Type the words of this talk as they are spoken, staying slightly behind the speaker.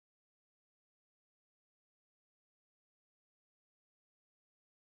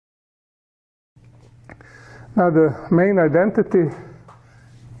Now the main identity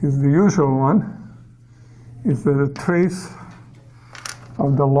is the usual one, is that the trace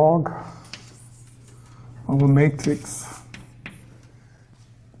of the log of a matrix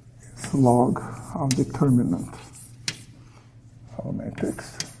is log of determinant of a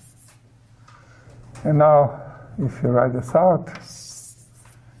matrix. And now, if you write this out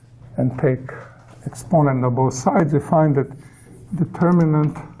and take exponent on both sides, you find that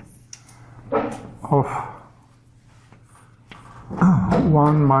determinant of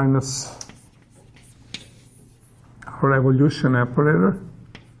 1 minus our evolution operator,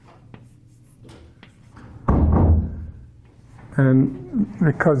 and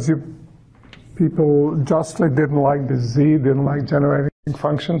because people justly didn't like the z, didn't like generating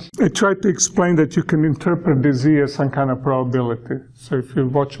functions, I tried to explain that you can interpret the z as some kind of probability. So if you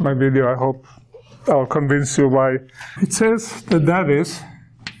watch my video, I hope I'll convince you why. It says that that is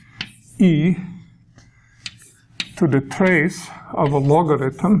e to the trace of a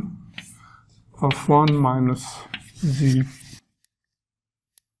logarithm of 1 minus z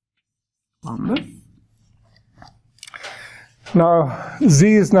lambda. Now,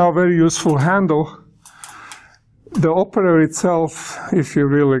 z is now a very useful handle. The operator itself, if you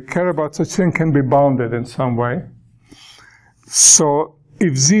really care about such thing, can be bounded in some way. So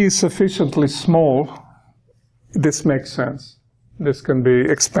if z is sufficiently small, this makes sense. This can be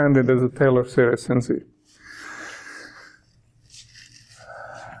expanded as a Taylor series in z.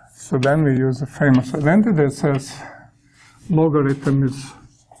 So then we use a famous identity that says logarithm is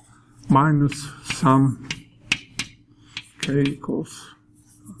minus sum k equals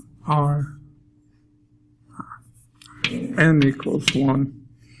r, n equals 1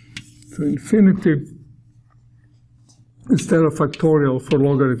 to infinity. Instead of factorial for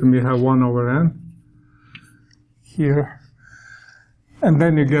logarithm, you have 1 over n here. And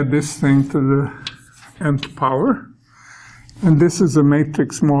then you get this thing to the nth power. And this is a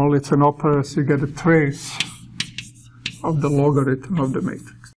matrix model. It's an operator, so you get a trace of the logarithm of the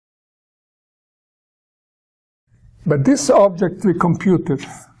matrix. But this object we computed.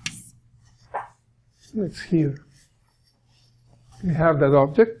 It's here. We have that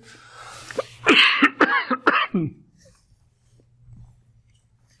object.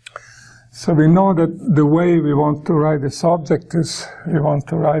 So we know that the way we want to write this object is we want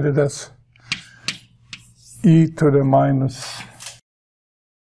to write it as e to the minus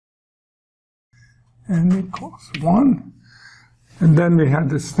n equals 1. And then we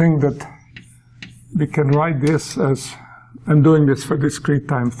had this thing that we can write this as, I'm doing this for discrete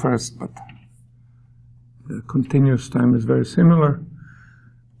time first, but the continuous time is very similar.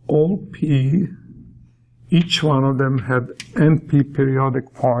 All p, each one of them had np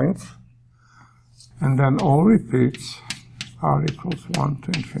periodic points, and then all repeats r equals 1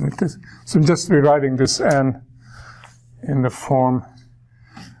 to infinity. So I'm just rewriting this n in the form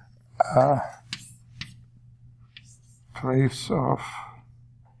trace of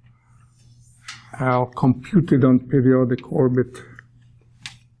L computed on periodic orbit.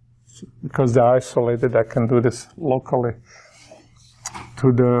 Because they're isolated, I can do this locally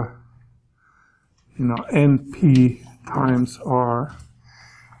to the, np times r.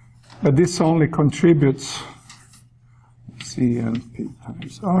 But this only contributes cnp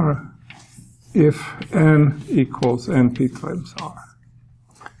times r if n equals np times r.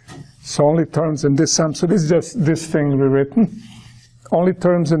 So only terms in this sum, so this is just this thing rewritten. Only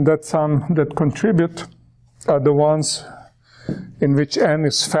terms in that sum that contribute are the ones in which n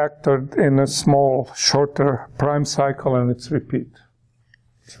is factored in a small, shorter prime cycle and its repeat.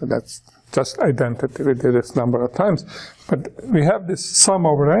 So that's just identity. We did this number of times. But we have this sum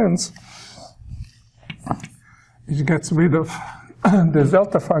over n's, which gets rid of this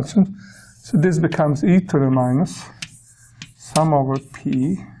delta function. So this becomes e to the minus sum over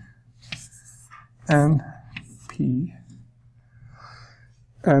p and p.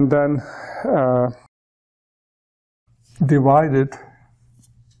 And then divided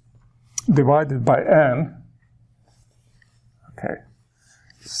by n. Okay.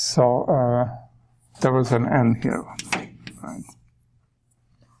 So there was an n here, right?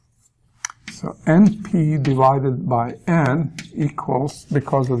 So np divided by n equals,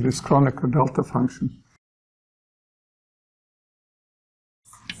 because of this Kronecker delta function,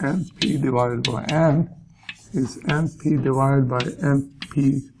 np divided by n is np divided by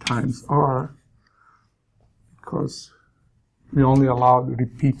np times r, because we only allow the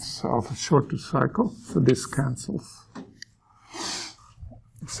repeats of a shorter cycle, so this cancels.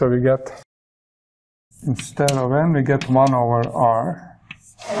 So we get, instead of n, we get 1 over r.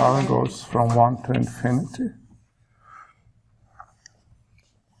 R goes from 1 to infinity.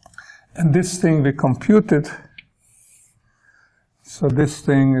 And this thing we computed, so this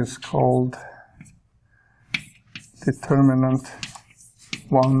thing is called determinant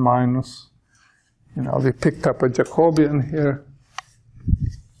 1 minus, we picked up a Jacobian here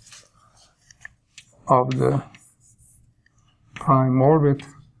of the prime orbit.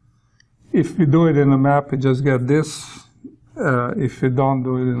 If we do it in a map, we just get this. If we don't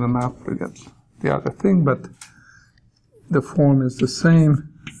do it in a map, we get the other thing, but the form is the same.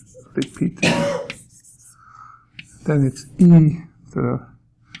 Repeating. Then it's e to the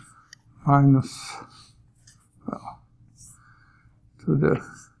minus, to the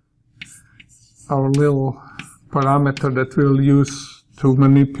our little parameter that we'll use to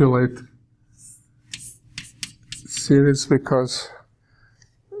manipulate series, because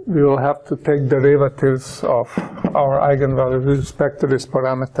we will have to take derivatives of our eigenvalue with respect to this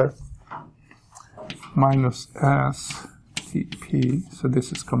parameter, minus s dp. So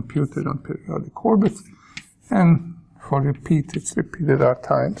this is computed on periodic orbits, and for repeat, it's repeated r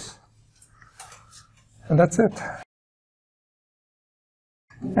times. And that's it.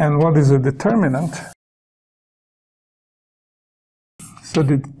 And what is a determinant? So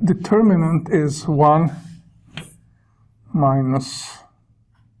the determinant is 1 minus,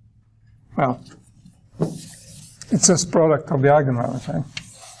 well, it's just product of the eigenvalues, right?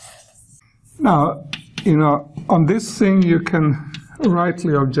 Now, on this thing you can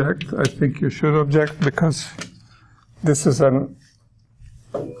rightly object. I think you should object, because this is a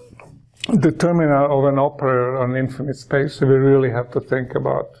determinant of an operator on infinite space, so we really have to think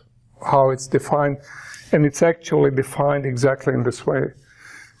about how it's defined. And it's actually defined exactly in this way.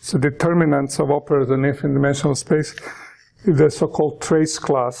 So determinants of operators on infinite dimensional space, the so-called trace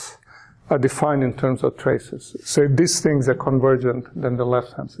class, are defined in terms of traces. So if these things are convergent, then the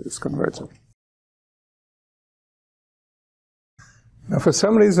left-hand side is convergent. Now, for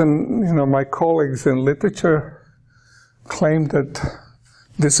some reason, my colleagues in literature claim that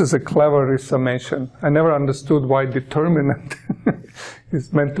this is a clever resummation. I never understood why determinant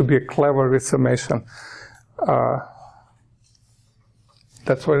is meant to be a clever resummation.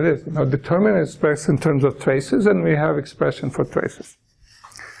 That's what it is. Determinant is expressed in terms of traces, and we have expression for traces.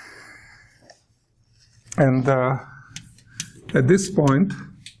 And at this point,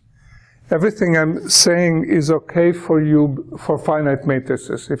 everything I'm saying is okay for you for finite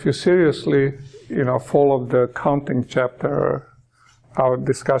matrices. If you seriously, follow the counting chapter or our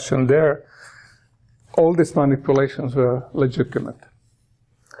discussion there, all these manipulations were legitimate.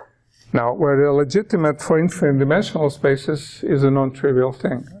 Now, where they're legitimate for infinite dimensional spaces is a non-trivial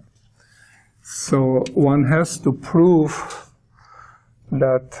thing. So one has to prove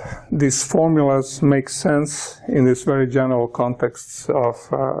that these formulas make sense in this very general context of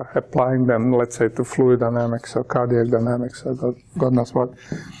applying them, let's say, to fluid dynamics or cardiac dynamics or God knows what.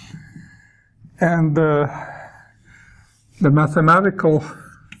 And the mathematical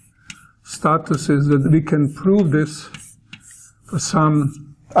status is that we can prove this for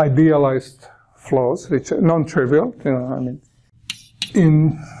some idealized flows, which are non-trivial,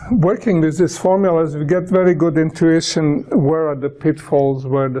 in working with these formulas, we get very good intuition where are the pitfalls,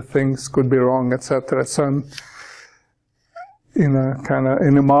 where the things could be wrong, etc. So in a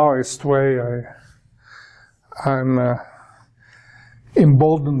Maoist way, I'm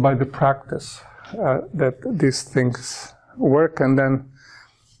emboldened by the practice that these things work. And then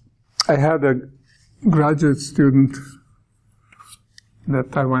I had a graduate student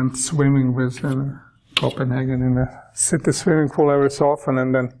that I went swimming with in Copenhagen in a city swimming pool every so often,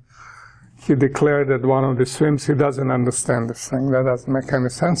 and then he declared at one of the swims he doesn't understand this thing. That doesn't make any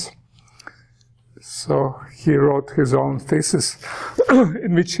sense. So he wrote his own thesis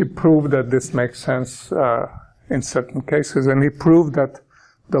in which he proved that this makes sense in certain cases, and he proved that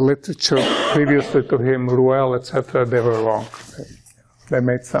the literature previously to him, Rouel, etc., they were wrong. They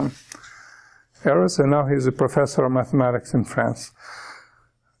made some errors, and now he's a professor of mathematics in France.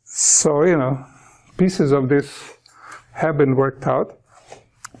 So, pieces of this have been worked out,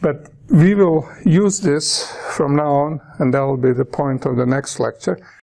 but we will use this from now on, and that will be the point of the next lecture.